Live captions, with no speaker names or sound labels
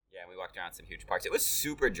walked around some huge parks. It was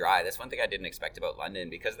super dry. That's one thing I didn't expect about London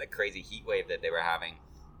because of the crazy heat wave that they were having.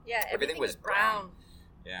 Yeah, everything was brown.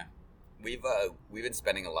 Yeah. We've been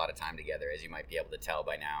spending a lot of time together, as you might be able to tell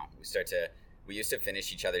by now. We used to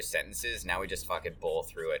finish each other's sentences. Now we just fucking bowl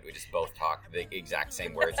through it. We just both talk the exact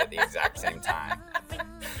same words at the exact same time.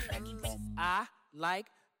 I like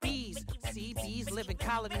bees. See, bees live in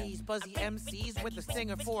colonies. Buzzy MCs with a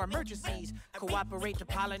stinger for emergencies. Cooperate to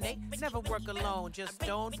pollinate. Never work alone. Just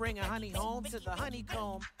don't bring a honey home to the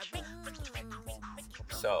honeycomb.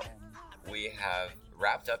 So, we have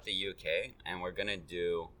wrapped up the UK, and we're going to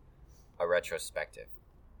do a retrospective.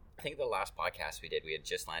 I think the last podcast we did, we had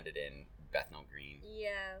just landed in Bethnal Green.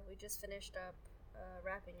 Yeah, we just finished up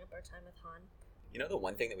wrapping up our time with Han. You know, the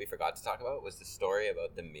one thing that we forgot to talk about was the story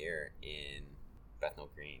about the mirror in Bethnal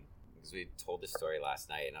Green. Because we told this story last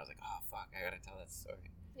night, and I was like, oh, fuck, I gotta tell that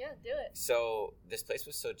story. Yeah, do it. So, this place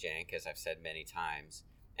was so jank, as I've said many times.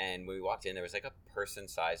 And when we walked in, there was like a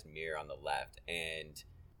person-sized mirror on the left. And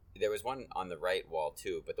there was one on the right wall,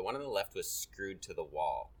 too. But the one on the left was screwed to the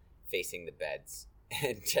wall, facing the beds.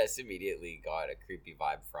 And Jess immediately got a creepy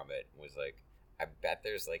vibe from it. Was like, I bet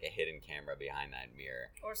there's like a hidden camera behind that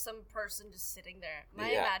mirror. Or some person just sitting there. My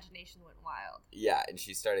imagination went wild. Yeah, and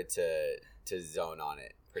she started to zone on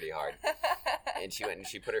it pretty hard. And she went and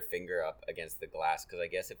she put her finger up against the glass. Because I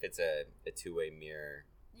guess if it's a two-way mirror...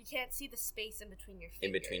 You can't see the space in between your fingers.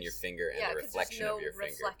 In between your finger and the reflection of your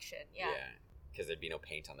finger. Reflection, yeah. Because there'd be no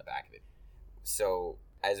paint on the back of it. So,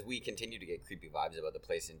 as we continue to get creepy vibes about the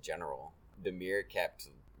place in general... The mirror kept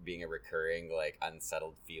being a recurring, like,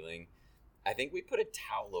 unsettled feeling. I think we put a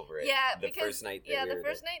towel over it. The first night that we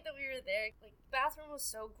were there. Like, the bathroom was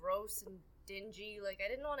so gross and dingy. Like, I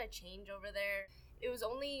didn't want to change over there. It was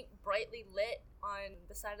only brightly lit on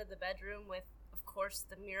the side of the bedroom with, of course,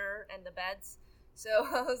 the mirror and the beds. So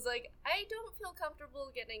I was like, I don't feel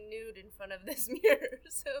comfortable getting nude in front of this mirror.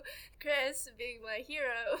 So Chris, being my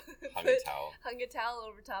hero, hung a towel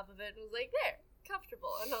over top of it and was like, there. Comfortable.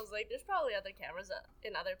 And I was like, there's probably other cameras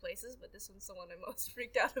in other places, but this one's the one I'm most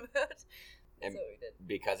freaked out about. That's what we did.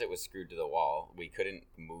 Because it was screwed to the wall, we couldn't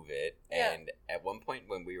move it. Yeah. And at one point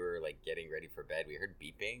when we were like getting ready for bed, we heard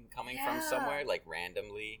beeping coming from somewhere, like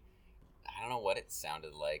randomly. I don't know what it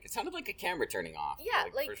sounded like. It sounded like a camera turning off. Yeah,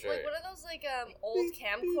 like one of those like old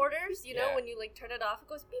camcorders, you know, when you like turn it off, it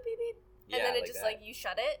goes beep beep beep. And then it just like you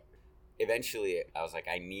shut it. Eventually, I was like,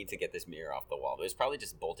 I need to get this mirror off the wall. It was probably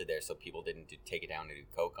just bolted there so people didn't take it down and do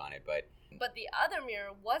coke on it, but the other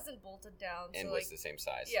mirror wasn't bolted down. And so was the same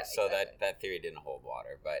size. Yeah, so exactly. that theory didn't hold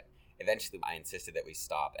water, but eventually I insisted that we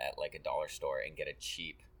stop at like a dollar store and get a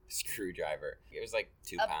cheap screwdriver. It was like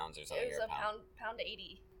 £2 or something. It was pound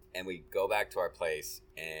 80. And we go back to our place,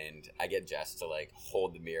 and I get Jess to like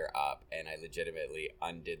hold the mirror up, and I legitimately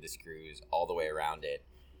undid the screws all the way around it,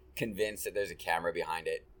 convinced that there's a camera behind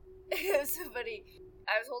it. It was so funny.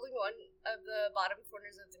 I was holding one of the bottom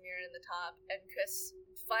corners of the mirror in the top, and Chris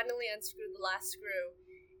finally unscrewed the last screw,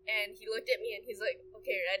 and he looked at me and he's like,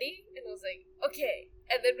 okay, ready? And I was like, okay.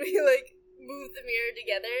 And then we like moved the mirror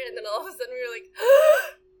together, and then all of a sudden we were like,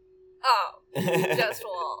 oh, just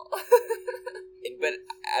wall. But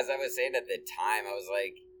as I was saying at the time, I was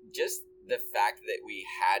like, just the fact that we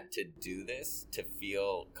had to do this to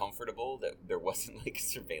feel comfortable, that there wasn't like a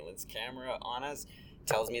surveillance camera on us,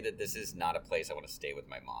 tells me that this is not a place I want to stay with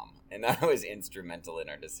my mom. And that was instrumental in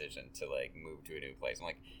our decision to like move to a new place. I'm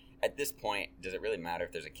like, at this point, does it really matter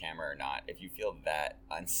if there's a camera or not? If you feel that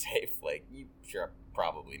unsafe, like, you should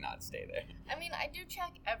probably not stay there. I mean, I do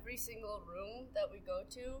check every single room that we go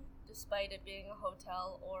to, despite it being a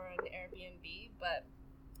hotel or an Airbnb, but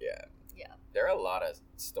yeah. There are a lot of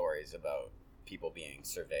stories about people being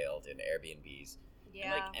surveilled in Airbnbs.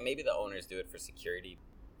 Yeah. And maybe the owners do it for security.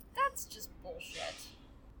 That's just bullshit.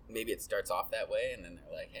 Maybe it starts off that way, and then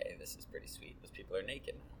they're like, hey, this is pretty sweet. Those people are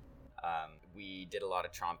naked now. We did a lot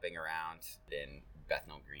of tromping around in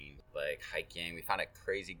Bethnal Green, like hiking. We found a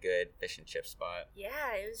crazy good fish and chip spot.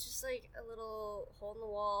 Yeah, it was just like a little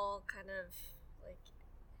hole-in-the-wall kind of, like,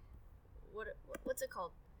 what's it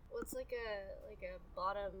called? What's like a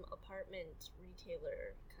bottom apartment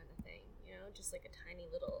retailer kind of thing, you know? Just like a tiny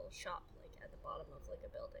little shop, like, at the bottom of, like,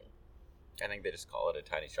 a building. I think they just call it a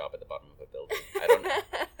tiny shop at the bottom of a building.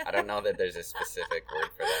 I don't know that there's a specific word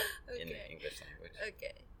for that in the English language.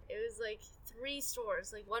 Okay. It was like 3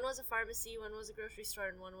 stores. Like, one was a pharmacy, one was a grocery store,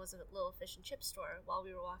 and one was a little fish and chip store while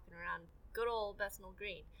we were walking around good old Bethnal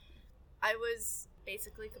Green. I was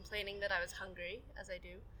basically complaining that I was hungry, as I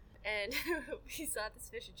do, and we saw this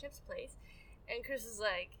fish and chips place, and Chris was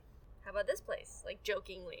like, how about this place? Like,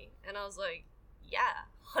 jokingly. And I was like, yeah,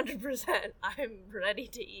 100%. I'm ready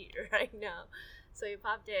to eat right now. So we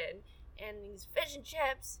popped in, and these fish and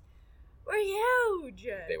chips were huge.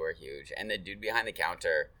 They were huge. And the dude behind the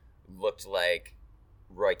counter looked like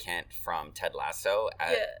Roy Kent from Ted Lasso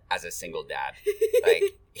as a single dad. Like,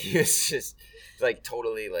 he was just, like,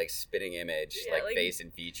 totally, like, spitting image, like, face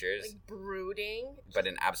and features. Like, brooding. But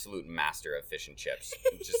an absolute master of fish and chips.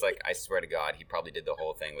 Just, like, I swear to God, he probably did the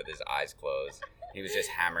whole thing with his eyes closed. He was just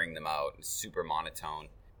hammering them out. Super monotone.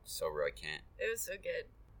 So Roy Kent. It was so good.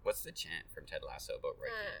 What's the chant from Ted Lasso about Roy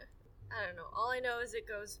Kent? I don't know. All I know is it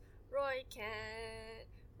goes, Roy Kent,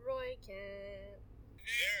 Roy Kent.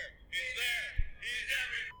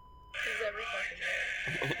 He's every fucking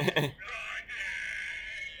there.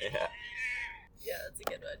 Yeah. Yeah, that's a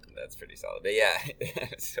good one. That's pretty solid. But yeah,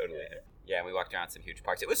 it's totally it. Yeah, and we walked around some huge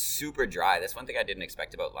parks. It was super dry. That's one thing I didn't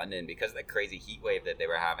expect about London because of the crazy heat wave that they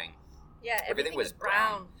were having. Yeah, everything was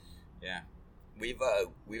brown. Yeah. We've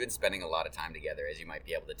been spending a lot of time together, as you might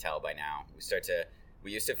be able to tell by now.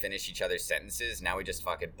 We used to finish each other's sentences. Now we just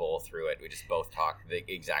fucking bowl through it. We just both talk the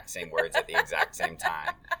exact same words at the exact same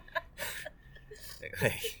time.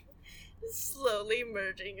 Like, slowly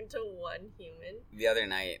merging into one human. The other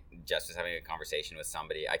night, Jess was having a conversation with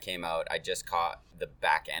somebody. I came out, I just caught the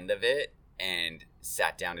back end of it and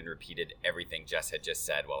sat down and repeated everything Jess had just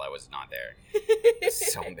said while I was not there.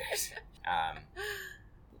 It's so embarrassing.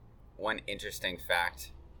 One interesting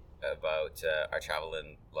fact about our travel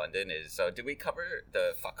in London is, so did we cover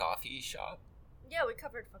the Fuck Coffee shop? Yeah, we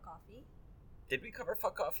covered Fuck Coffee. Did we cover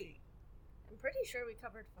Fuck Coffee? I'm pretty sure we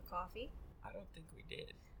covered Fuck Coffee. I don't think we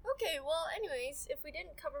did. Okay, well, anyways, if we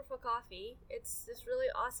didn't cover Fuck Coffee, it's this really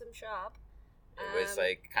awesome shop. It was,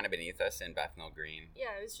 like, kind of beneath us in Bethnal Green.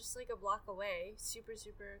 Yeah, it was just, like, a block away. Super,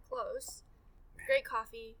 super close. Great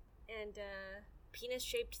coffee, and,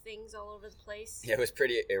 penis-shaped things all over the place. Yeah, it was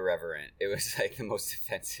pretty irreverent. It was, like, the most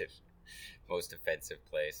offensive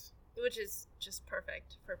place. Which is just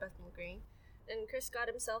perfect for Bethnal Green. And Chris got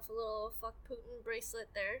himself a little Fuck Putin bracelet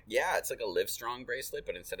there. Yeah, it's like a Live Strong bracelet,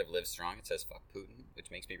 but instead of Live Strong, it says Fuck Putin,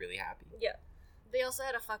 which makes me really happy. Yeah. They also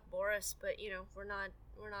had a Fuck Boris, but, you know, we're not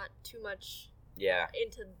too much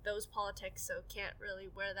into those politics, so can't really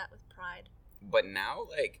wear that with pride. But now,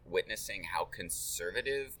 like, witnessing how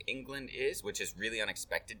conservative England is, which is really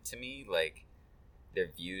unexpected to me, like, their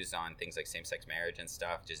views on things like same-sex marriage and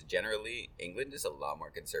stuff, just generally, England is a lot more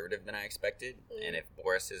conservative than I expected. And if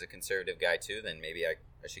Boris is a conservative guy, too, then maybe I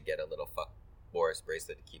should get a little Fuck Boris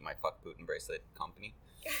bracelet to keep my Fuck Putin bracelet company.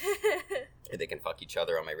 They can fuck each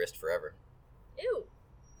other on my wrist forever. Ew.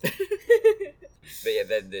 But yeah,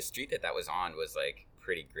 the street that was on was, like,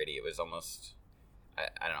 pretty gritty. It was almost...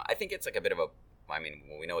 I don't know. I think it's like a bit of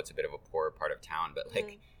we know it's a bit of a poor part of town, but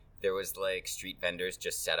like there was like street vendors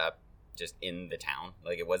just set up just in the town.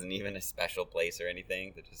 Like it wasn't even a special place or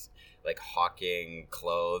anything. They're just like hawking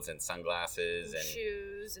clothes and sunglasses and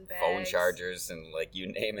shoes and bags, phone chargers and like you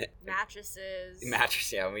name it. Mattresses.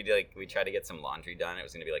 Yeah, we tried to get some laundry done. It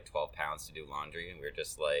was going to be like £12 to do laundry, and we were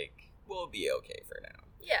just like, we'll be okay for now.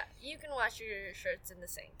 Yeah, you can wash your shirts in the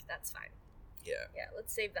sink. That's fine. Yeah. Yeah,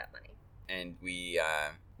 let's save that money. And we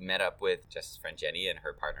met up with Jess's friend Jenny and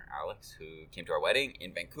her partner Alex, who came to our wedding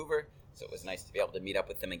in Vancouver. So it was nice to be able to meet up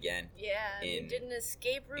with them again. Yeah, we did an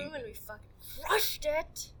escape room and we fucking crushed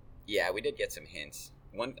it. Yeah, we did get some hints.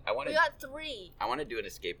 We got 3. I want to do an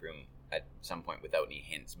escape room at some point without any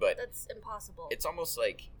hints, but that's impossible. It's almost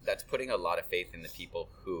like that's putting a lot of faith in the people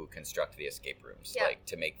who construct the escape rooms, like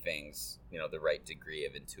to make things, you know, the right degree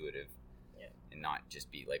of intuitive. And not just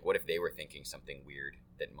be like, what if they were thinking something weird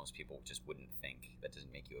that most people just wouldn't think? That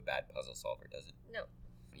doesn't make you a bad puzzle solver, does it? No.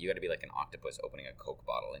 You got to be like an octopus opening a Coke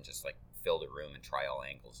bottle and just like fill the room and try all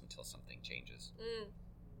angles until something changes.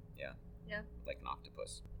 Yeah. Like an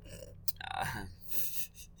octopus.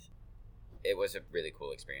 It was a really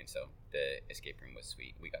cool experience, though. The escape room was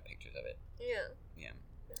sweet. We got pictures of it. Yeah.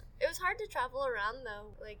 It was hard to travel around,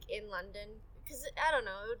 though, like in London. Because, I don't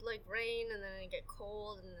know, it would, like, rain, and then it'd get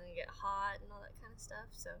cold, and then it'd get hot, and all that kind of stuff,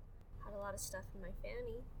 so I had a lot of stuff in my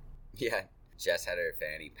fanny. Yeah, Jess had her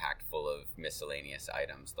fanny packed full of miscellaneous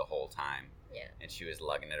items the whole time. Yeah. And she was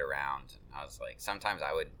lugging it around, and I was like, sometimes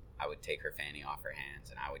I would take her fanny off her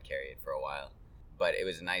hands, and I would carry it for a while. But it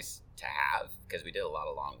was nice to have, because we did a lot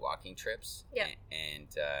of long walking trips. Yeah. And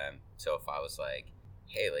so if I was like,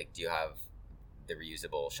 hey, like, do you have the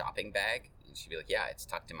reusable shopping bag? And she'd be like, yeah, it's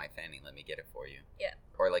tucked in my fanny. Let me get it for you. Yeah.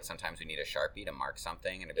 Or, like, sometimes we need a Sharpie to mark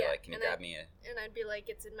something. And I'd be like, can you grab me a... And I'd be like,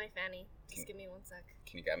 it's in my fanny. Just give me 1 sec.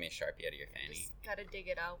 Can you grab me a Sharpie out of your fanny? Just gotta dig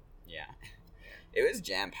it out. Yeah. It was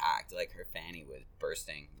jam-packed. Like, her fanny was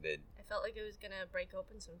bursting. I felt like it was gonna break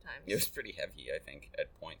open sometimes. It was pretty heavy, I think,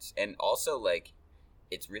 at points. And also, like,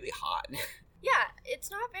 it's really hot. Yeah,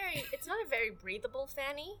 it's not a very breathable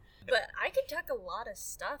fanny, but I can tuck a lot of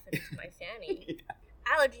stuff into my fanny.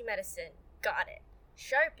 Yeah. Allergy medicine, got it.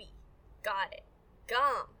 Sharpie, got it.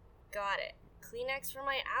 Gum, got it. Kleenex for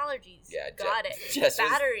my allergies, Yeah, got it. Jess was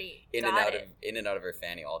Battery, in and out of her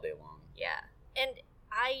fanny all day long. Yeah, and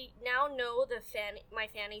I now know my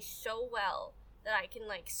fanny so well that I can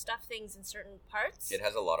like stuff things in certain parts. It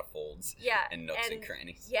has a lot of folds. Yeah, and nooks and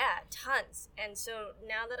crannies. Yeah, tons. And so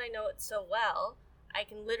now that I know it so well, I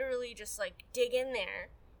can literally just like dig in there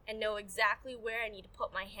and know exactly where I need to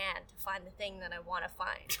put my hand to find the thing that I want to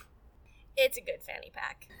find. It's a good fanny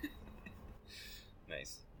pack.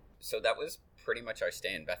 Nice. So that was pretty much our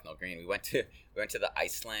stay in Bethnal Green. We went to the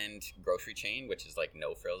Iceland grocery chain, which is like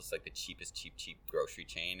no frills, like the cheapest cheap grocery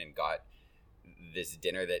chain, and got this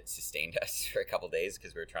dinner that sustained us for a couple days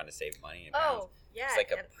because we were trying to save money in pounds. Oh, yeah. It's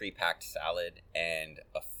like a pre-packed salad and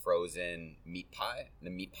a frozen meat pie. The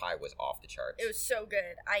meat pie was off the charts. It was so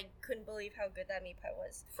good. I couldn't believe how good that meat pie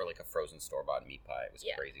was. For like a frozen store-bought meat pie. It was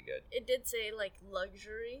crazy good. It did say like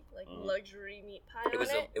luxury meat pie on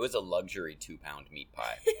it. It was a luxury 2-pound meat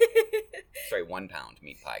pie. Sorry, 1-pound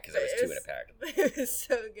meat pie because it was 2 in a pack. It was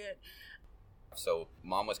so good. So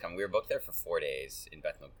Mom was coming. We were booked there for 4 days in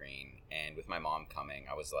Bethnal Green, and with my mom coming,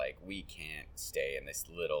 I was like, we can't stay in this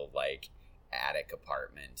little like attic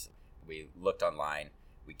apartment. We looked online.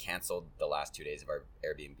 We canceled the last 2 days of our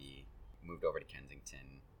Airbnb, moved over to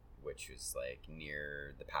Kensington, which was like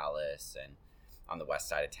near the Palace and on the west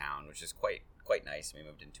side of town, which is quite nice. We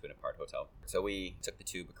moved into an apart hotel. So we took the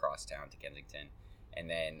tube across town to Kensington, and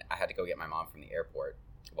then I had to go get my mom from the airport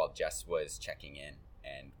while Jess was checking in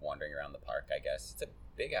and wandering around the park, I guess. It's a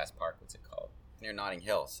big-ass park. What's it called? Near Notting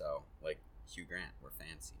Hill, so, like, Hugh Grant. We're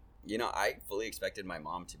fancy. You know, I fully expected my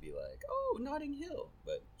mom to be like, oh, Notting Hill,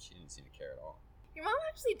 but she didn't seem to care at all. Your mom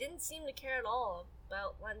actually didn't seem to care at all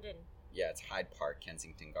about London. Yeah, it's Hyde Park,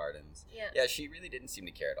 Kensington Gardens. Yeah. Yeah, she really didn't seem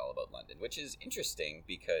to care at all about London, which is interesting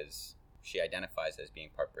because she identifies as being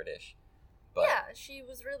part British. But, yeah, she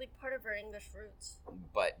was really part of her English roots.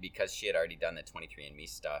 But because she had already done the 23andMe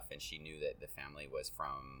stuff and she knew that the family was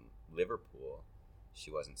from Liverpool,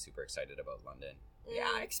 she wasn't super excited about London. Yeah,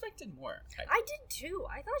 I expected more. I did too.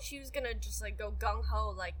 I thought she was gonna just like go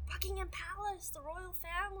gung-ho, like Buckingham Palace, the royal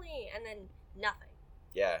family, and then nothing.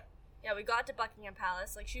 Yeah. Yeah, we got to Buckingham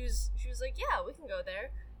Palace. Like she was like, yeah, we can go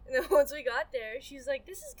there. And then once we got there, she's like,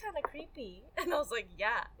 this is kind of creepy. And I was like,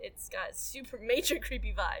 yeah, it's got super major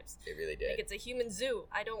creepy vibes. It really did. Like, it's a human zoo.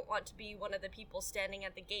 I don't want to be one of the people standing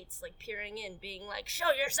at the gates, like, peering in, being like,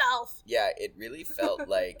 show yourself! Yeah, it really felt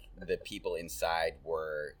like the people inside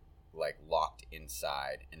were, like, locked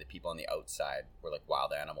inside, and the people on the outside were, like,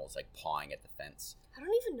 wild animals, like, pawing at the fence. I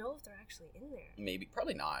don't even know if they're actually in there. Maybe,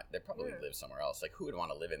 probably not. They probably live somewhere else. Like, who would want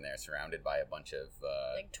to live in there surrounded by a bunch of...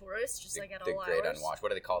 like tourists, just like at all hours? The great unwashed. What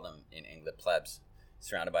do they call them in England? Plebs.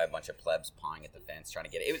 Surrounded by a bunch of plebs pawing at the fence, trying to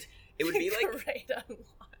get it. It would be like... Great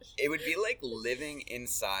unwashed. It would be like living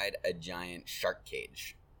inside a giant shark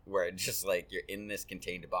cage, where it's just like, you're in this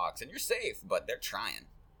contained box, and you're safe, but they're trying,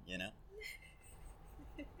 you know?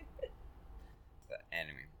 But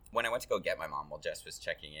anyway, when I went to go get my mom while Jess was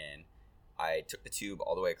checking in, I took the tube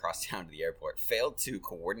all the way across town to the airport, failed to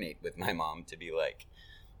coordinate with my mom to be like,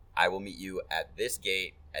 I will meet you at this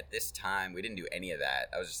gate at this time. We didn't do any of that.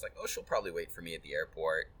 I was just like, oh, she'll probably wait for me at the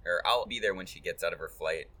airport, or I'll be there when she gets out of her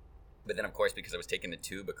flight. But then, of course, because I was taking the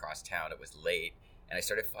tube across town, it was late, and I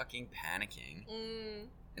started fucking panicking.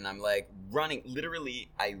 And I'm like running, literally,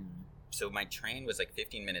 so my train was like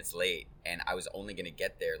 15 minutes late, and I was only going to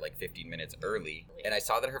get there like 15 minutes early. And I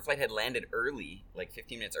saw that her flight had landed early, like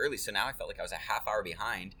 15 minutes early. So now I felt like I was a half hour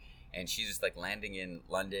behind, and she's just like landing in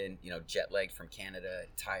London, you know, jet lagged from Canada,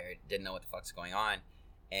 tired, didn't know what the fuck's going on.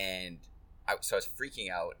 And so I was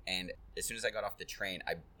freaking out. And as soon as I got off the train,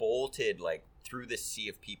 I bolted like through this sea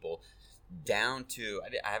of people down to,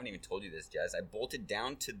 I haven't even told you this, Jess. I bolted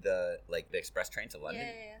down to the express train to London.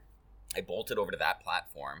 Yeah. I bolted over to that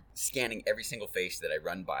platform, scanning every single face that I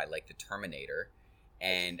run by, like the Terminator,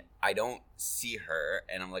 and I don't see her,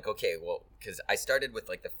 and I'm like, okay, well, because I started with,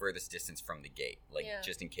 like, the furthest distance from the gate, like,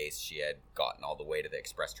 just in case she had gotten all the way to the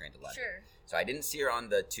express train to London. Sure. So I didn't see her on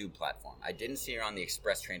the tube platform. I didn't see her on the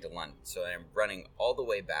express train to London. So I'm running all the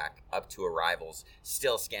way back up to arrivals,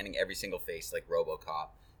 still scanning every single face, like RoboCop,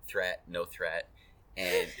 threat, no threat,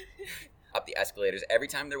 and up the escalators. Every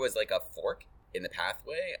time there was, like, a fork in the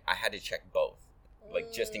pathway, I had to check both,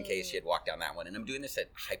 like, just in case she had walked down that one. And I'm doing this at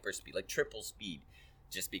hyper speed, like triple speed,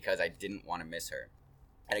 just because I didn't want to miss her.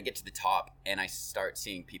 And I get to the top, and I start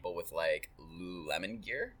seeing people with, like, Lululemon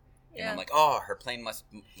gear. And I'm like, oh, her plane must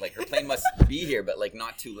be here, but, like,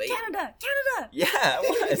 not too late. Canada! Yeah,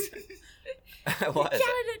 it was. I was.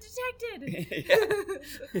 Canada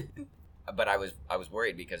detected! But I was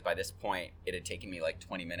worried because by this point, it had taken me like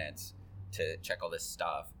 20 minutes to check all this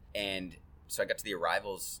stuff. And so I got to the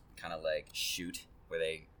arrivals kind of like chute where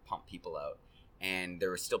they pump people out. And there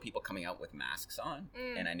were still people coming out with masks on.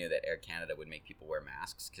 And I knew that Air Canada would make people wear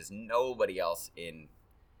masks because nobody else in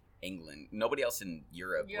England, nobody else in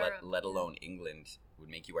Europe. Let alone England, would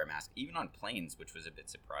make you wear masks, even on planes, which was a bit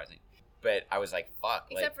surprising. But I was like, fuck.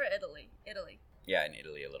 Except for Italy. Yeah, in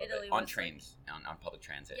Italy a little bit. On trains, on public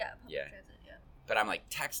transit. Yeah, transit, yeah. But I'm like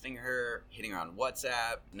texting her, hitting her on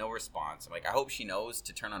WhatsApp, no response. I'm like, I hope she knows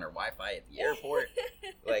to turn on her Wi-Fi at the airport.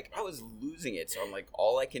 Like, I was losing it. So I'm like,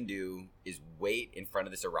 all I can do is wait in front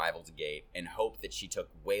of this arrivals gate and hope that she took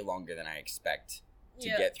way longer than I expect to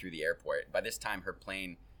get through the airport. By this time, her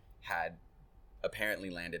plane had apparently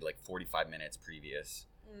landed like 45 minutes previous.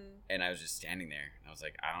 And I was just standing there. And I was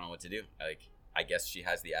like, I don't know what to do. Like, I guess she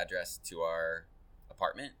has the address to our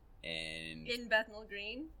apartment. And in Bethnal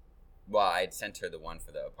Green? Well, I had sent her the one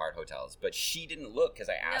for the apart hotels, but she didn't look because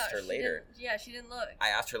I asked her later. She didn't look. I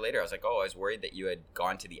asked her later. I was like, I was worried that you had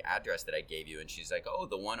gone to the address that I gave you. And she's like,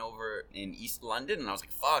 the one over in East London. And I was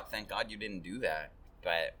like, fuck, thank God you didn't do that.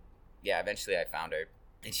 But yeah, eventually I found her.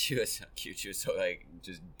 And she was so cute. She was so like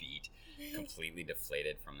just beat, completely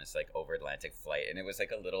deflated from this like over Atlantic flight. And it was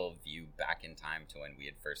like a little view back in time to when we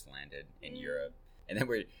had first landed in Europe. And then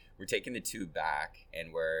we're taking the tube back,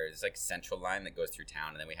 and there's like a central line that goes through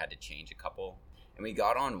town, and then we had to change a couple. And we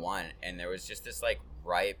got on one, and there was just this like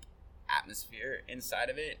ripe atmosphere inside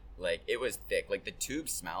of it. Like, it was thick. Like, the tube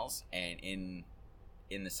smells, and in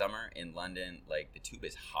the summer in London, like, the tube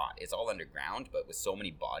is hot. It's all underground, but with so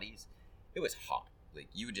many bodies, it was hot. Like,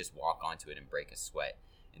 you would just walk onto it and break a sweat.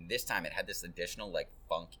 And this time it had this additional like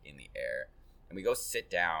funk in the air. And we go sit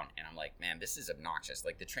down, and I'm like, man, this is obnoxious.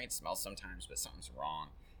 Like, the train smells sometimes, but something's wrong.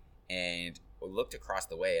 And we looked across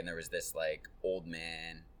the way, and there was this, like, old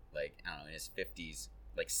man, like, I don't know, in his 50s,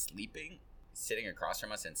 like, sleeping, sitting across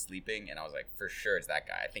from us and sleeping. And I was like, for sure it's that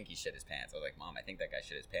guy. I think he shit his pants. I was like, Mom, I think that guy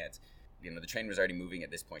shit his pants. You know, the train was already moving at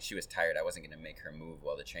this point. She was tired. I wasn't going to make her move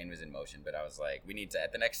while the train was in motion. But I was like, we need to,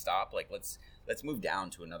 at the next stop, like, let's move down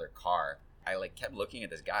to another car. I, like, kept looking at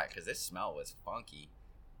this guy because this smell was funky.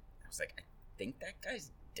 I was like, I think that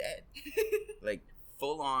guy's dead. Like,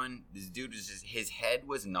 full on, this dude was just, his head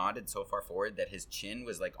was nodded so far forward that his chin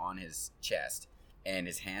was like on his chest, and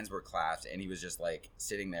his hands were clasped, and he was just like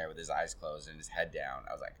sitting there with his eyes closed and his head down.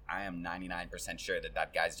 I was like, I am 99% sure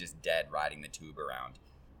that guy's just dead riding the tube around.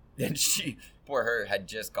 And she, poor her, had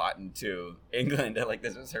just gotten to England, and like,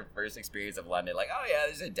 this was her first experience of London. Like, oh yeah,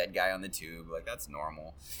 there's a dead guy on the tube, like, that's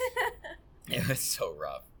normal. It was so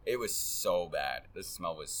rough. It was so bad. The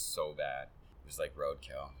smell was so bad. It was like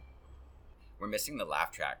roadkill. We're missing the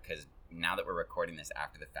laugh track because now that we're recording this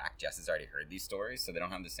after the fact, Jess has already heard these stories, so they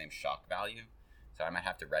don't have the same shock value. So I might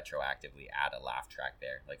have to retroactively add a laugh track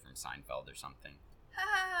there, like from Seinfeld or something.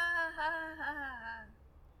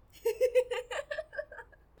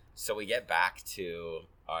 So we get back to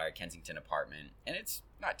our Kensington apartment, and it's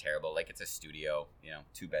not terrible. Like, it's a studio,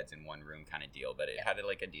 2 beds in 1 room kind of deal, but it had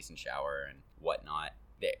like a decent shower and whatnot.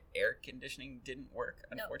 The air conditioning didn't work,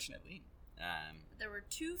 unfortunately. No. There were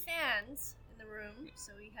 2 fans in the room,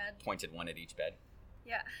 so we had... Pointed one at each bed.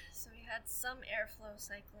 Yeah, so we had some airflow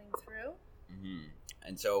cycling through. Mm-hmm.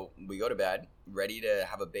 And so we go to bed, ready to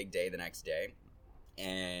have a big day the next day,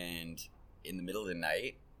 and in the middle of the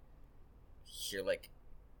night, hear like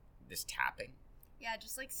this tapping. Yeah,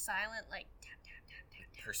 just like silent, like tap, tap, tap, tap,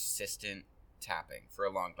 tap. Persistent tapping for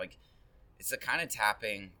a long, like, it's the kind of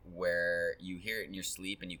tapping where you hear it in your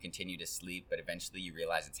sleep and you continue to sleep, but eventually you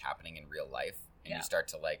realize it's happening in real life, and you start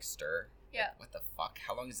to like stir. Yeah. Like, what the fuck?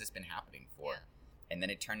 How long has this been happening for? Yeah. And then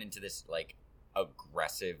it turned into this like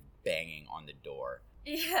aggressive banging on the door.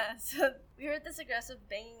 Yeah, so we heard this aggressive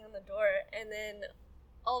banging on the door, and then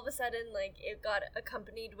all of a sudden, like, it got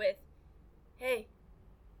accompanied with, hey,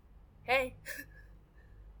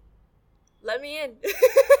 let me in.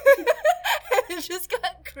 And it just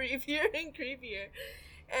got creepier and creepier.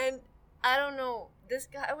 And I don't know, this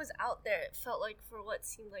guy was out there, it felt like, for what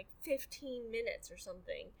seemed like 15 minutes or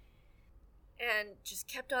something. And just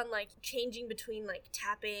kept on, like, changing between, like,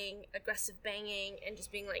 tapping, aggressive banging, and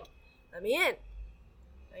just being like, let me in.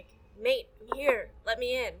 Like, mate, I'm here, let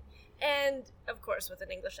me in. And, of course, with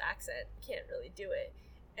an English accent, can't really do it.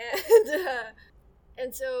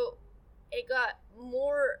 And so it got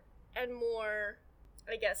more and more,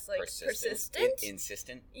 I guess, like, persistent.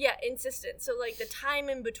 Insistent? Yeah, insistent. So, like, the time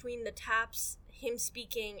in between the taps, him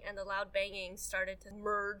speaking, and the loud banging started to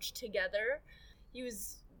merge together. He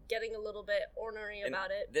was getting a little bit ornery And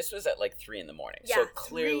about it. This was at like 3 a.m. Yeah, so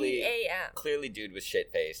clearly 3 a.m. Clearly dude was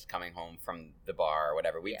shit-faced coming home from the bar or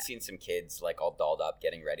whatever. We'd seen some kids like all dolled up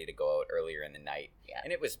getting ready to go out earlier in the night. Yeah.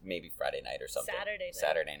 And it was maybe Friday night or something.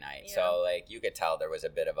 Saturday night. Yeah. So like you could tell there was a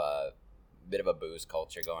bit of a booze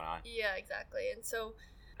culture going on. Yeah, exactly. And so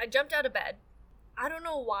I jumped out of bed. I don't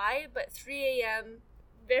know why, but 3 a.m.,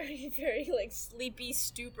 very, very, like, sleepy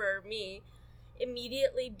stupor me,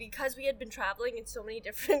 immediately, because we had been traveling in so many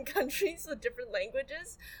different countries with different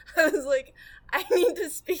languages, I was like, I need to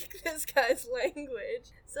speak this guy's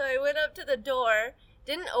language. So I went up to the door,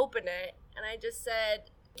 didn't open it, and I just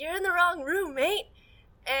said, "You're in the wrong room, mate."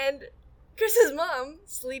 And Chris's mom,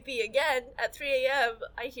 sleepy again, at 3 a.m.,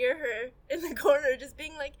 I hear her in the corner just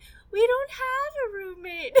being like, "We don't have a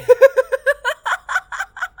roommate."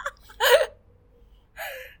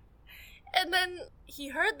 And then he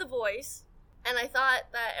heard the voice, and I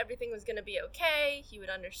thought that everything was going to be okay. He would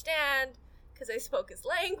understand, because I spoke his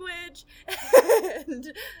language.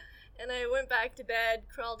 And I went back to bed,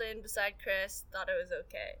 crawled in beside Chris, thought it was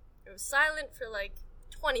okay. It was silent for like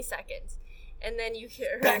 20 seconds. And then you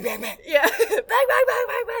hear... Bang, bang, bang. Yeah. Bang, bang, bang,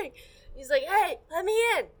 bang, bang. He's like, "Hey, let me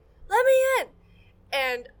in. Let me in."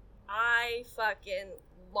 And I fucking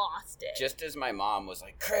lost it. Just as my mom was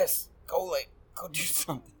like, "Chris, go do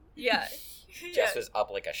something." Yeah. Jess was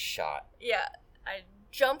up like a shot. Yeah. I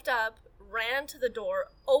jumped up, ran to the door,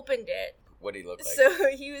 opened it. What did he look like? So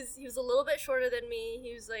he was a little bit shorter than me.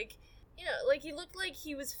 He was like, like he looked like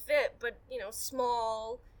he was fit, but,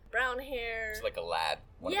 small, brown hair. It's like a lad.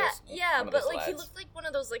 One of but those like he lads. looked like one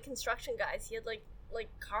of those like construction guys. He had like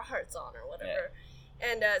Carhartts on or whatever,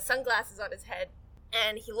 and sunglasses on his head.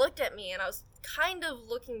 And he looked at me, and I was kind of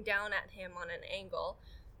looking down at him on an angle.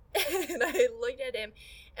 And I looked at him,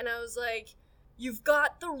 and I was like, "You've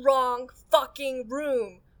got the wrong fucking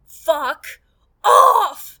room. Fuck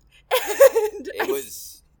off!" And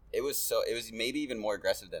It was maybe even more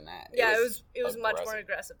aggressive than that. Yeah, it was much more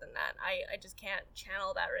aggressive than that. I just can't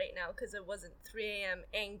channel that right now because it wasn't 3 a.m.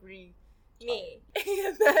 angry me.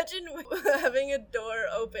 Imagine having a door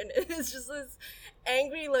open and it's just this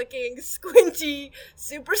angry looking, squinty,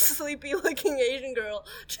 super sleepy looking Asian girl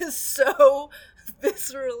just so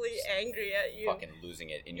viscerally angry at you. Fucking losing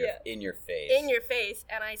it in your face. In your face.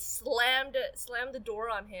 And I slammed the door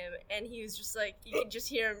on him, and he was just like, you could just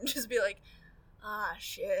hear him just be like, "Ah,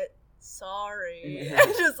 shit, sorry."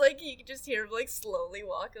 And just like, you could just hear him like slowly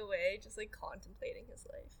walk away, just like contemplating his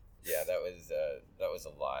life. Yeah, that was a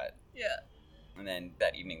lot. Yeah. And then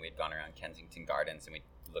that evening we'd gone around Kensington Gardens and we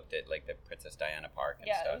looked at like the Princess Diana Park and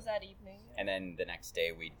stuff. Yeah, it was that evening. Yeah. And then the next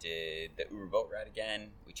day we did the Uber boat ride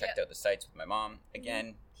again. We checked out the sites with my mom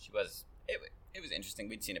again. Mm-hmm. It was interesting.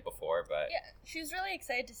 We'd seen it before, but yeah, she was really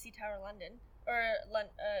excited to see Tower London or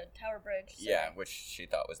Tower Bridge. So. Yeah, which she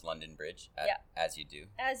thought was London Bridge. As you do.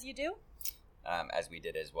 As you do. As we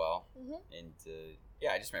did as well. Mm-hmm. And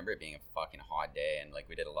I just remember it being a fucking hot day, and like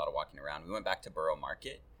we did a lot of walking around. We went back to Borough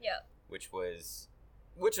Market. Yeah. Which was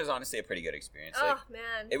honestly a pretty good experience. Oh, like,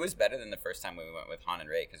 man. It was better than the first time we went with Han and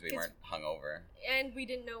Ray because we weren't hungover. And we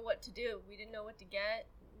didn't know what to do. We didn't know what to get.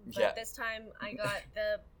 But this time I got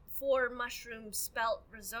the 4 mushroom spelt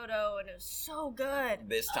risotto, and it was so good.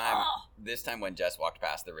 This time when Jess walked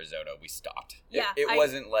past the risotto, we stopped. Yeah. It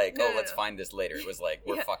wasn't like, let's no. find this later. It was like,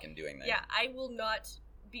 we're fucking doing that. Yeah, I will not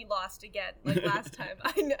be lost again like last time.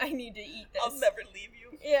 I need to eat this. I'll never leave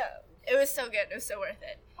you. Yeah. It was so good. It was so worth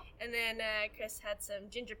it. And then Chris had some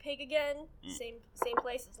ginger pig again. Same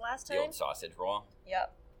place as last time. The old sausage roll.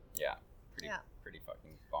 Yep. Yeah. Pretty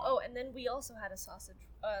fucking bomb. Oh, and then we also had a sausage,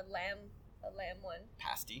 lamb one.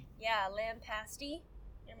 Pasty. Yeah, lamb pasty.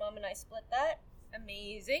 Your mom and I split that.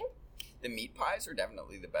 Amazing. The meat pies are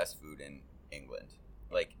definitely the best food in England.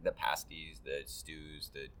 Like the pasties, the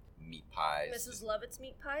stews, the meat pies. Mrs. Lovett's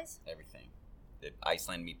meat pies. Everything. The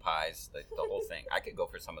Iceland meat pies, the whole thing. I could go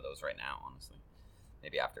for some of those right now, honestly.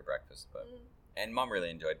 Maybe after breakfast, but and Mom really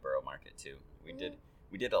enjoyed Borough Market too.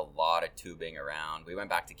 We did a lot of tubing around. We went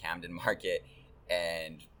back to Camden Market,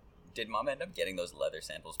 and did Mom end up getting those leather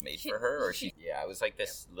sandals made for her, or she? Yeah, it was like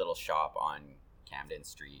this little shop on Camden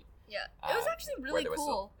Street. Yeah, it was actually really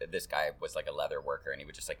cool. This guy was like a leather worker, and he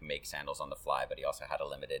would just like make sandals on the fly, but he also had a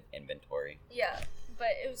limited inventory. Yeah,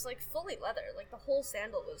 but it was like fully leather. Like the whole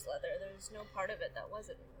sandal was leather. There was no part of it that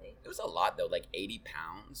wasn't really. It was a lot though, like 80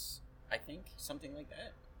 pounds. I think, something like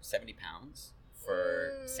that. 70 pounds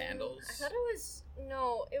for sandals. I thought it was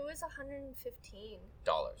 $115.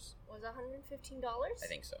 Was it $115? I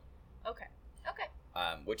think so. Okay.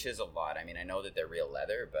 Which is a lot. I mean, I know that they're real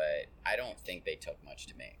leather, but I don't think they took much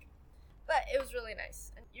to make. But it was really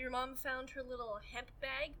nice. And your mom found her little hemp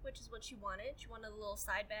bag, which is what she wanted. She wanted a little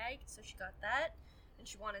side bag, so she got that. And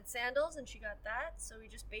she wanted sandals, and she got that. So we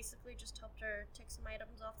just basically just helped her tick some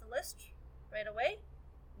items off the list right away.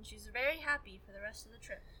 And she's very happy for the rest of the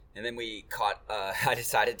trip. And then we I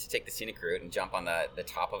decided to take the scenic route and jump on the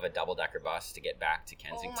top of a double-decker bus to get back to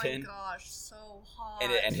Kensington. Oh my gosh, so hot.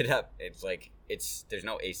 And it ended up, there's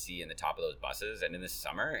no AC in the top of those buses. And in the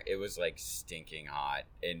summer, it was like stinking hot.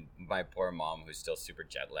 And my poor mom, who's still super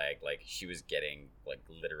jet-lagged, like she was getting like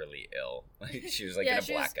literally ill. Like she was like in a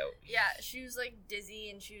blackout. She was like dizzy,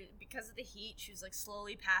 and because of the heat, she was like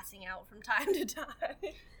slowly passing out from time to time.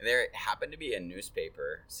 And there happened to be a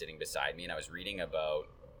newspaper sitting beside me, and I was reading about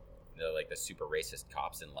the super racist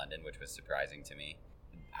cops in London, which was surprising to me.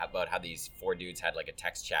 About how these 4 dudes had like a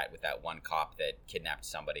text chat with that one cop that kidnapped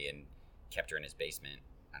somebody and kept her in his basement.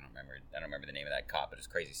 I don't remember the name of that cop, but it was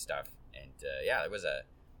crazy stuff. And there was a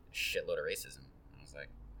shitload of racism. I was like,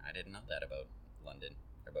 I didn't know that about London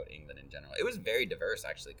or about England in general. It was very diverse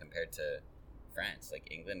actually compared to France.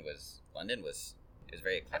 Like London was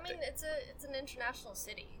very eclectic. I mean, it's an international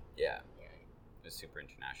city. Yeah. It was super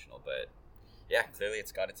international, but yeah, clearly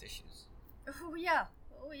it's got its issues. Oh yeah.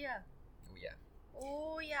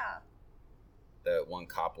 The one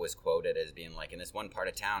cop was quoted as being like, in this one part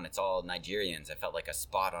of town, it's all Nigerians. I felt like a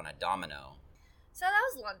spot on a domino. So that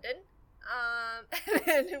was London.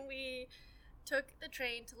 And then we took the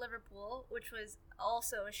train to Liverpool, which was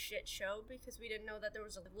also a shit show because we didn't know that there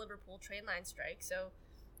was a Liverpool train line strike. So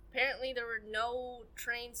apparently there were no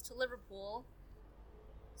trains to Liverpool.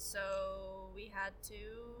 So we had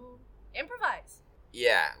to improvise.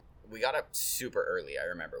 Yeah, we got up super early. I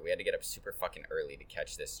remember we had to get up super fucking early to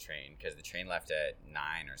catch this train because the train left at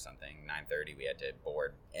 9 or something. 9:30 we had to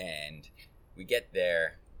board, and we get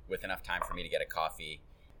there with enough time for me to get a coffee.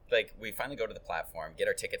 Like, we finally go to the platform, get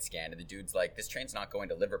our ticket scanned, and the dude's like, this train's not going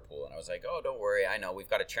to Liverpool. And I was like, oh, don't worry, I know, we've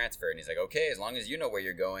got a transfer. And he's like, okay, as long as you know where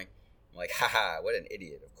you're going. I'm like, haha, what an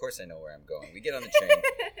idiot. Of course I know where I'm going. We get on the train.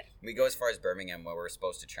 We go as far as Birmingham where we're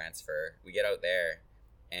supposed to transfer. We get out there,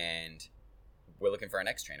 and we're looking for our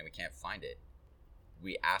next train, and we can't find it.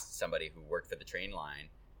 We asked somebody who worked for the train line,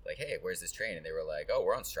 like, hey, where's this train? And they were like, oh,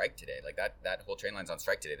 we're on strike today. Like, that whole train line's on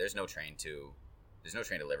strike today. There's no train to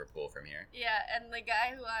Liverpool from here. Yeah, and the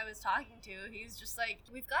guy who I was talking to, he's just like,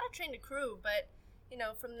 we've got a train to Crewe, but,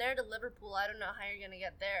 from there to Liverpool, I don't know how you're going to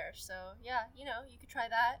get there. So, yeah, you could try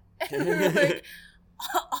that. And we were like,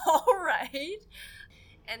 all right.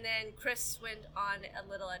 And then Chris went on a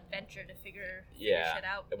little adventure to figure shit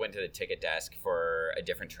out. I went to the ticket desk for a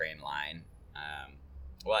different train line.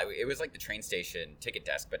 It was like the train station ticket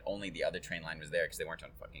desk, but only the other train line was there because they weren't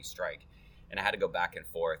on fucking strike. And I had to go back and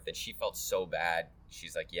forth, and she felt so bad.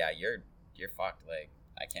 She's like, yeah, you're fucked. Like,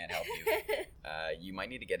 I can't help you. You might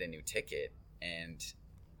need to get a new ticket. And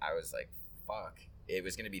I was like, fuck. It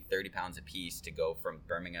was going to be £30 a piece to go from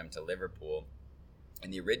Birmingham to Liverpool.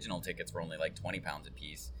 And the original tickets were only like £20 a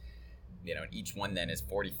piece. And each one then is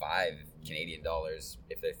 45 Canadian dollars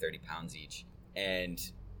if they're £30 each. And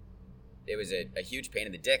it was a huge pain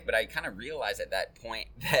in the dick. But I kind of realized at that point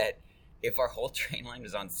that if our whole train line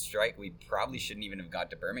was on strike, we probably shouldn't even have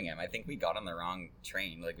got to Birmingham. I think we got on the wrong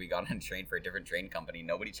train. Like, we got on a train for a different train company.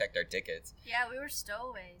 Nobody checked our tickets. Yeah, we were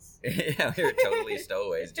stowaways. Yeah, we were totally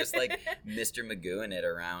stowaways. Just like Mr. Magoo in it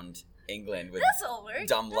around England with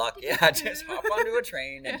dumb luck. Yeah, just hop onto a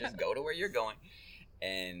train and just go to where you're going.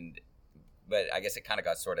 But I guess it kind of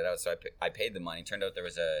got sorted out. So I paid the money. Turned out there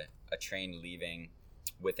was a train leaving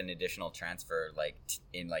with an additional transfer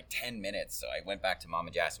in 10 minutes. So I went back to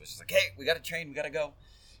Mama Jess, was just like, hey, we got a train, we gotta go.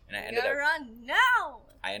 And I ended up run now.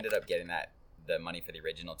 I ended up getting the money for the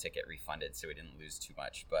original ticket refunded, so we didn't lose too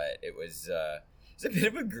much. But it was a bit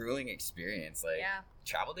of a grueling experience.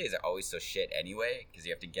 Travel days are always so shit anyway, because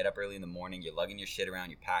you have to get up early in the morning, you're lugging your shit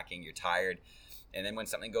around, you're packing, you're tired. And then when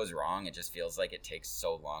something goes wrong, it just feels like it takes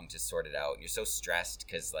so long to sort it out. You're so stressed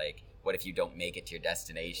because, what if you don't make it to your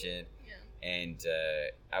destination? And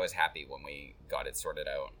I was happy when we got it sorted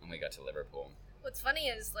out and we got to Liverpool. What's funny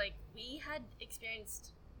is, we had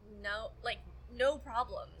experienced no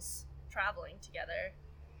problems traveling together.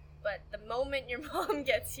 But the moment your mom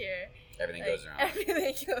gets here, everything goes wrong.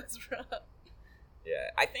 Everything goes wrong. Yeah,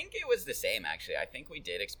 I think it was the same, actually. I think we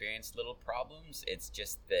did experience little problems. It's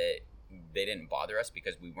just that they didn't bother us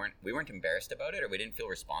because we weren't embarrassed about it, or we didn't feel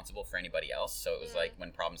responsible for anybody else. So it was like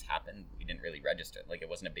when problems happened, we didn't really register. It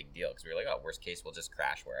wasn't a big deal because we were like, oh, worst case, we'll just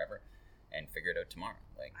crash wherever and figure it out tomorrow.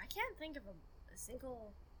 I can't think of a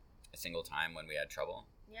single time when we had trouble.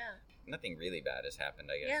 Yeah. Nothing really bad has happened,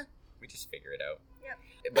 I guess. Yeah. We just figure it out. Yeah.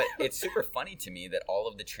 But it's super funny to me that all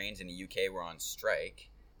of the trains in the UK were on strike,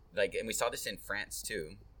 like, and we saw this in France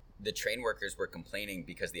too. The train workers were complaining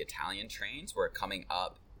because the Italian trains were coming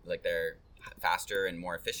up, like their faster and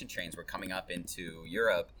more efficient trains were coming up into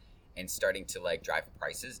Europe and starting to like drive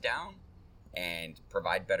prices down and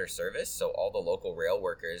provide better service. So all the local rail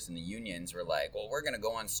workers and the unions were like, well, we're going to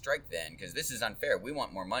go on strike then because this is unfair. We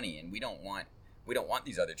want more money and we don't want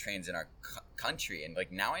these other trains in our country. And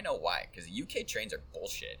like, now I know why, because the UK trains are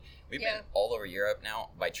bullshit. We've been all over Europe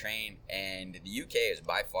now by train, and the UK is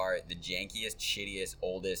by far the jankiest, shittiest,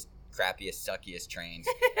 oldest, crappiest, suckiest trains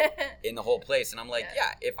in the whole place. And I'm like,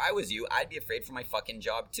 yeah, if I was you, I'd be afraid for my fucking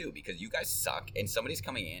job too, because you guys suck and somebody's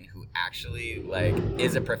coming in who actually like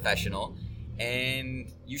is a professional, and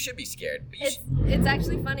you should be scared. It's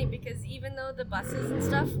actually funny because even though the buses and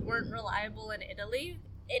stuff weren't reliable in Italy,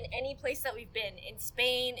 in any place that we've been, in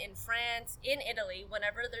Spain, in France, in Italy,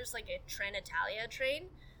 whenever there's like a Trenitalia train,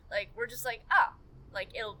 like we're just like, like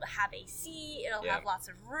it'll have AC, it'll have lots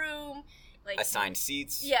of room, like assigned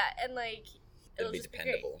seats. Yeah, and like it'll be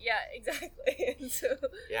dependable. Yeah, exactly. And so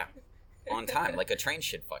on time, like a train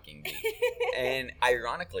should fucking be. And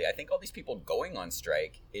ironically, I think all these people going on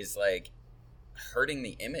strike is like hurting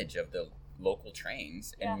the image of the local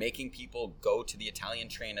trains and making people go to the Italian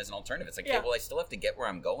train as an alternative. It's like, okay, well, I still have to get where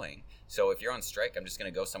I'm going. So if you're on strike, I'm just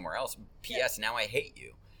going to go somewhere else. P.S. Now I hate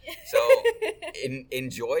you. So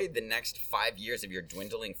enjoy the next 5 years of your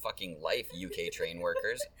dwindling fucking life, UK train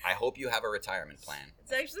workers. I hope you have a retirement plan.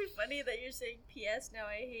 It's actually funny that you're saying P.S. Now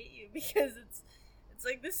I hate you, because it's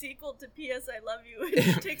like the sequel to P.S. I Love You,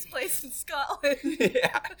 which takes place in Scotland.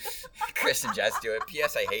 Yeah. Chris and Jess do it.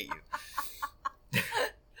 P.S. I hate you.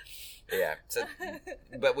 Yeah. So,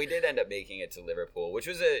 but we did end up making it to Liverpool, which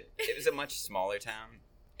was a much smaller town,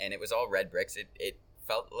 and it was all red bricks. It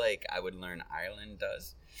felt like I would learn Ireland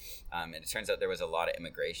does. And it turns out there was a lot of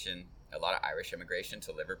immigration, a lot of Irish immigration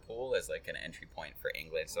to Liverpool as like an entry point for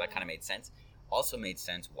England. So that kind of made sense. Also made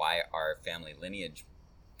sense why our family lineage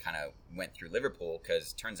kind of went through Liverpool,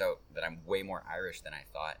 because it turns out that I'm way more Irish than I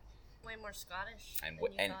thought. Way more Scottish.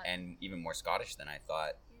 And even more Scottish than I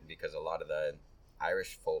thought, because a lot of the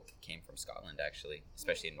Irish folk came from Scotland, actually,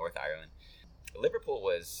 especially in North Ireland. Liverpool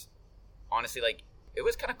was honestly like, it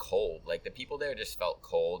was kind of cold. Like, the people there just felt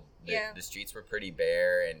cold. The streets were pretty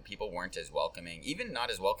bare, and people weren't as welcoming. Even not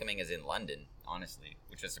as welcoming as in London, honestly,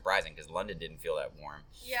 which was surprising because London didn't feel that warm.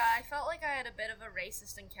 Yeah, I felt like I had a bit of a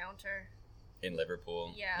racist encounter. In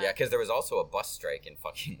Liverpool? Yeah. Yeah, because there was also a bus strike in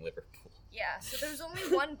fucking Liverpool. Yeah, so there was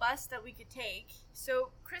only one bus that we could take.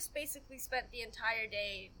 So Chris basically spent the entire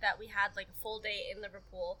day that we had, like a full day in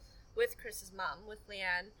Liverpool, with Chris's mom, with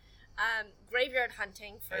Leanne. Graveyard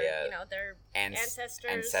hunting for, their ancestors.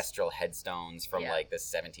 Ancestral headstones from like the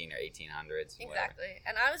 17 or 1800s. Exactly. Whatever.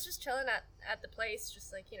 And I was just chilling at the place,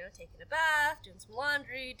 just like, taking a bath, doing some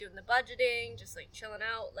laundry, doing the budgeting, just like chilling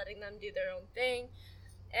out, letting them do their own thing.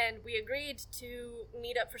 And we agreed to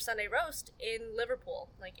meet up for Sunday roast in Liverpool,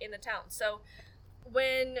 like in the town. So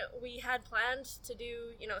when we had planned to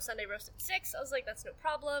do, Sunday roast at 6, I was like, that's no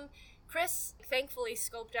problem. Chris thankfully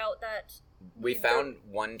scoped out that we found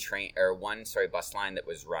one bus line that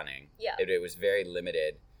was running. Yeah. It was very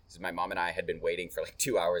limited. So my mom and I had been waiting for like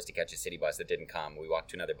 2 hours to catch a city bus that didn't come. We walked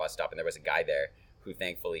to another bus stop, and there was a guy there who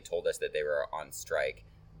thankfully told us that they were on strike,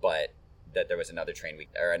 but that there was another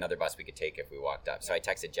another bus we could take if we walked up. So I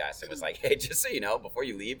texted Jess and was like, hey, just so you know, before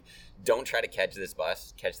you leave, don't try to catch this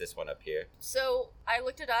bus. Catch this one up here. So I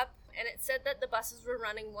looked it up, and it said that the buses were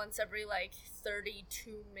running once every like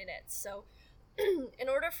 32 minutes. So in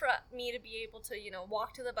order for me to be able to,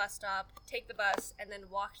 walk to the bus stop, take the bus, and then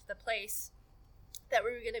walk to the place that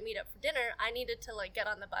we were going to meet up for dinner, I needed to like get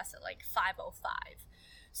on the bus at like 5:05.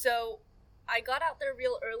 So I got out there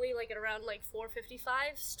real early, like at around like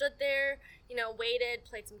 4:55, stood there, waited,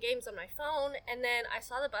 played some games on my phone, and then I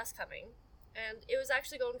saw the bus coming, and it was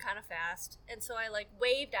actually going kind of fast, and so I like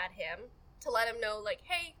waved at him to let him know, like,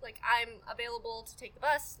 hey, like, I'm available to take the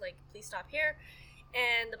bus, like, please stop here.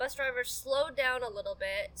 And the bus driver slowed down a little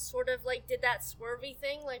bit, sort of like did that swervy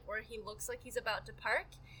thing, like where he looks like he's about to park,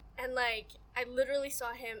 and like I literally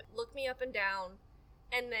saw him look me up and down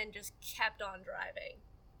and then just kept on driving.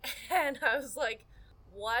 And I was like,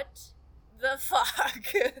 what the fuck?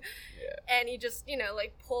 Yeah. And he just,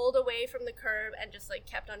 like pulled away from the curb and just like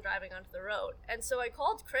kept on driving onto the road. And so I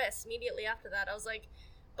called Chris immediately after that. I was like,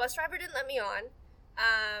 bus driver didn't let me on.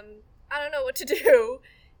 I don't know what to do.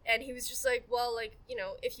 And he was just like, well, like,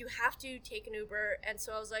 if you have to, take an Uber. And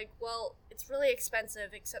so I was like, well, it's really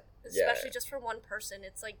expensive, especially just for one person.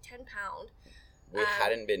 It's like £10. We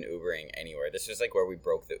hadn't been Ubering anywhere. This was like where we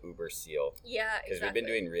broke the Uber seal. Yeah, exactly. Because we've been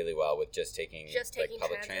doing really well with just taking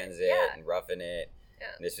public transit and roughing it.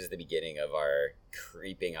 Yeah. This was the beginning of our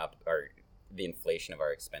creeping up, the inflation of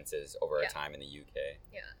our expenses over our time in the UK.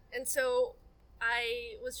 Yeah. And so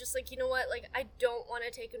I was just like, you know what? Like, I don't want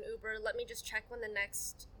to take an Uber. Let me just check when the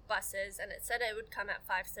next bus is. And it said it would come at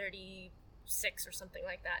 5:36 or something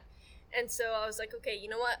like that. And so I was like, okay, you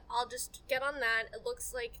know what? I'll just get on that. It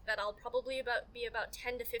looks like that I'll probably be about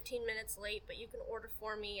 10 to 15 minutes late, but you can order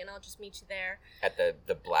for me and I'll just meet you there. At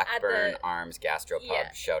the Blackburn Arms Gastropub.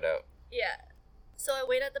 Yeah. Shout out. Yeah. So I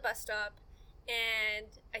wait at the bus stop and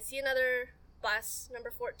I see another bus,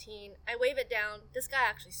 number 14. I wave it down. This guy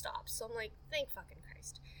actually stops. So I'm like, thank fucking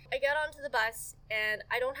Christ. I get onto the bus and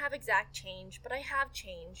I don't have exact change, but I have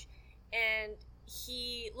change. And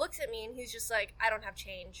he looks at me and he's just like, I don't have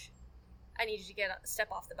change. I need you to step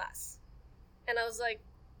off the bus. And I was like,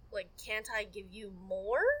 can't I give you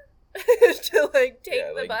more to take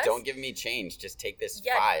the bus? Don't give me change. Just take this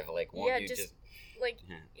 5. Like, won't you just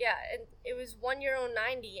and it was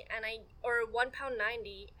 €1.90 or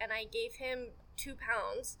 £1.90, and I gave him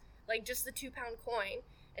 £2, like just the £2 coin.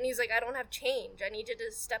 And he's like, I don't have change. I need you to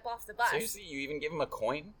step off the bus. Seriously, you even give him a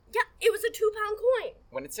coin? Yeah, it was a £2 coin.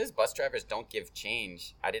 When it says bus drivers don't give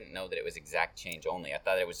change, I didn't know that it was exact change only. I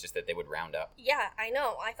thought it was just that they would round up. Yeah, I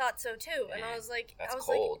know. I thought so too. And I was like, that's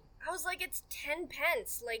cold. I was like, it's 10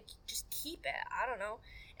 pence. Like, just keep it. I don't know.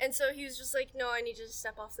 And so he was just like, no, I need you to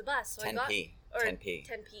step off the bus. So 10p. 10p.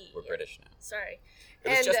 10p. We're British now. Sorry. It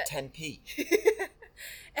was just 10p.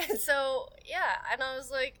 And so, yeah. And I was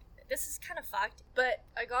like, this is kind of fucked. But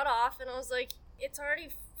I got off and I was like, it's already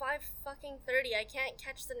 5:30. I can't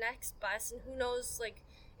catch the next bus. And who knows, like,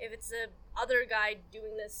 if it's the other guy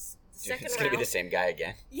doing this second round. It's going to be the same guy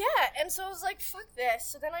again. Yeah. And so I was like, fuck this.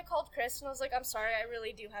 So then I called Chris and I was like, I'm sorry, I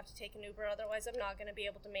really do have to take an Uber. Otherwise, I'm not going to be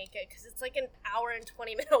able to make it. Because it's like an hour and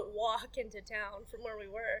 20-minute walk into town from where we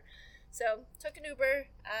were. So took an Uber,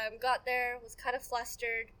 got there, was kind of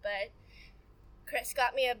flustered. But Chris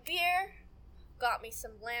got me a beer. Got me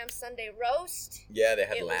some lamb Sunday roast. Yeah, they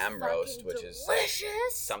had lamb roast, which delicious.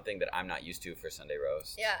 is something that I'm not used to for Sunday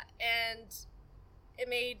roast. Yeah, and it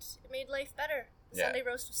made life better. Sunday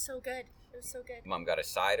roast was so good. It was so good. Mom got a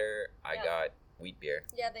cider. I got wheat beer.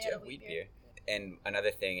 Yeah, they had a wheat beer. And another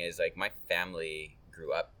thing is, like, my family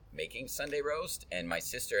grew up making Sunday roast, and my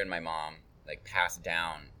sister and my mom, like, passed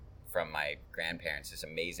down from my grandparents this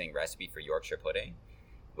amazing recipe for Yorkshire pudding,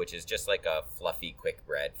 which is just like a fluffy, quick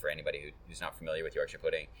bread for anybody who's not familiar with Yorkshire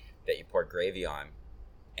pudding that you pour gravy on.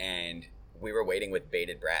 And we were waiting with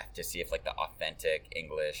bated breath to see if, like, the authentic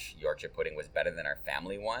English Yorkshire pudding was better than our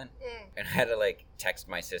family one. And I had to, like, text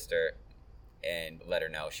my sister and let her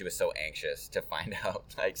know. She was so anxious to find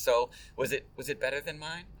out. Like, so was it better than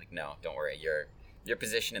mine? Like, no, don't worry. Your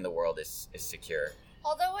position in the world is secure.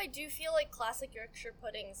 Although I do feel like classic Yorkshire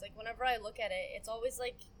puddings, like, whenever I look at it, it's always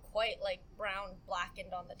like quite like brown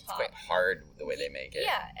blackened on the top. It's quite hard the way they make it.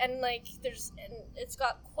 Yeah, and like it's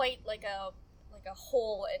got quite like a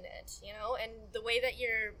hole in it, you know? And the way that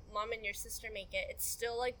your mom and your sister make it, it's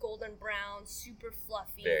still like golden brown, super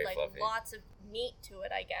fluffy, very like fluffy. Lots of meat to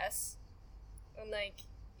it, I guess. And like,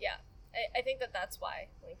 yeah, I think that's why.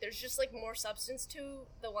 Like, there's just like more substance to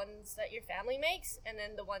the ones that your family makes, and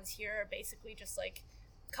then the ones here are basically just like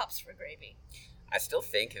cups for gravy. I still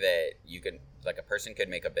think that you could, like, a person could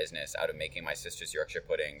make a business out of making my sister's Yorkshire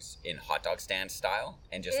puddings in hot dog stand style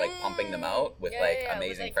and just, like, pumping them out with,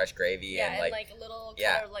 amazing with, fresh gravy and, like a little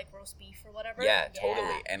kind of, like, roast beef or whatever. Yeah,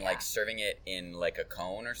 totally. And, like, serving it in, like, a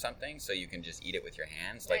cone or something so you can just eat it with your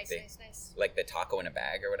hands. Nice. Like the taco in a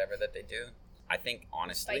bag or whatever that they do. I think,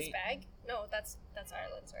 honestly... Spice bag? No, that's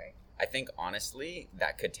Ireland, sorry. I think, honestly,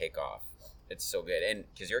 that could take off. It's so good. And,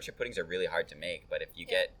 because Yorkshire puddings are really hard to make, but if you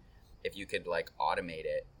could, like, automate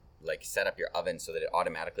it, like, set up your oven so that it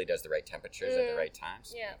automatically does the right temperatures at the right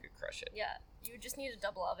times, you could crush it. Yeah, you just need a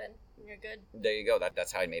double oven, and you're good. There you go.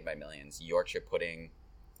 That's how I made my millions. Yorkshire pudding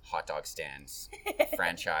hot dog stands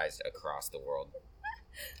franchised across the world.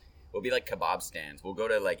 We'll be like kebab stands. We'll go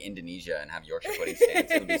to, like, Indonesia and have Yorkshire pudding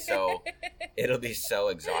stands. It'll be so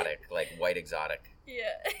exotic, like white exotic.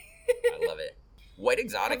 Yeah. I love it. White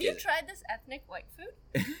exotic Have you tried this ethnic white food?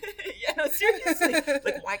 Yeah, no, seriously.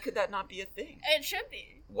 Like, why could that not be a thing? It should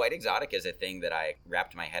be. White exotic is a thing that I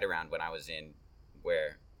wrapped my head around when I was in,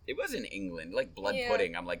 where it was in England, like blood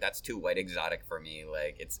pudding. I'm like, that's too white exotic for me.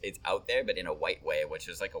 Like, it's out there, but in a white way, which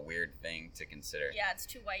is like a weird thing to consider. Yeah, it's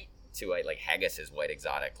too white. Too white. Like, haggis is white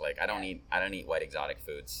exotic. Like, I don't eat white exotic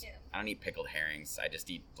foods. Yeah. I don't eat pickled herrings. I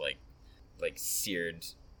just eat like seared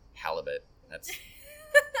halibut. That's.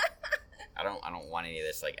 I don't want any of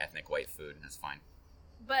this, like, ethnic white food. That's fine.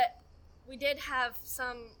 But We did have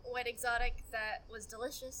some white exotic that was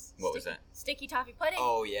delicious. What was that? Sticky toffee pudding.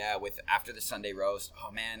 Oh yeah, with after the Sunday roast.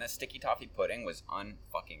 Oh man, that sticky toffee pudding was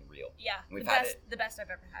unfucking real. Yeah, We've the had best, it. the best I've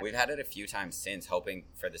ever had. We've had it a few times since, hoping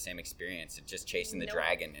for the same experience of just chasing the Nope.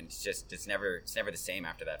 dragon, and it's never the same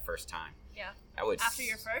after that first time. Yeah. After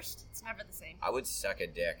your first, it's never the same. I would suck a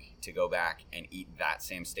dick to go back and eat that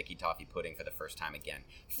same sticky toffee pudding for the first time again.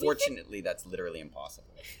 Fortunately, that's literally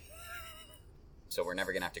impossible. So we're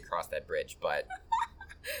never gonna have to cross that bridge. But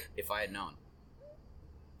if I had known,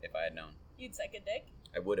 You'd suck a dick.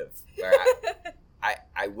 I would have.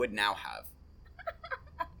 I would now have.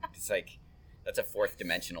 It's like that's a fourth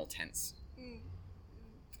dimensional tense.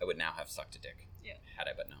 I would now have sucked a dick. Yeah. Had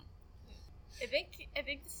I but known. I think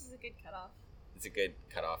this is a good cutoff. It's a good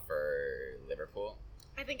cutoff for Liverpool.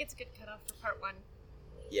 I think it's a good cutoff for part 1.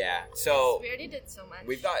 Yeah. So we already did so much.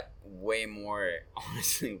 we've got way more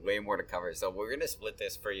to cover. So we're gonna split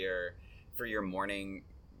this for your morning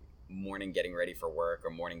getting ready for work or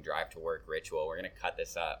morning drive to work ritual. We're gonna cut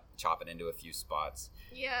this up, chop it into a few spots.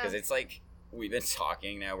 Yeah. Because it's like we've been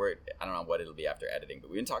talking now. I don't know what it'll be after editing, but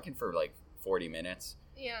we've been talking for like 40 minutes.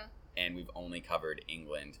 Yeah. And we've only covered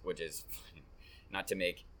England, which is not to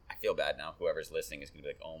make. I feel bad now. Whoever's listening is going to be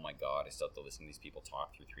like, oh my God, I still have to listen to these people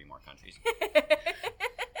talk through 3 more countries.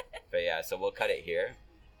 But yeah, so we'll cut it here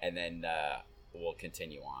and then we'll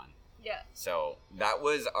continue on. Yeah. So that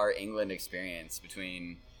was our England experience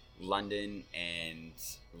between London and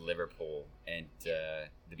Liverpool and the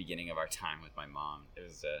beginning of our time with my mom. It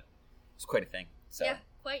was quite a thing. So, yeah,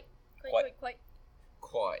 quite.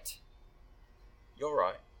 Quite. You're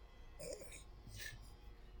right.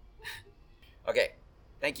 Okay.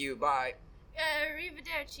 Thank you. Bye.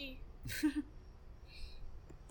 Arrivederci.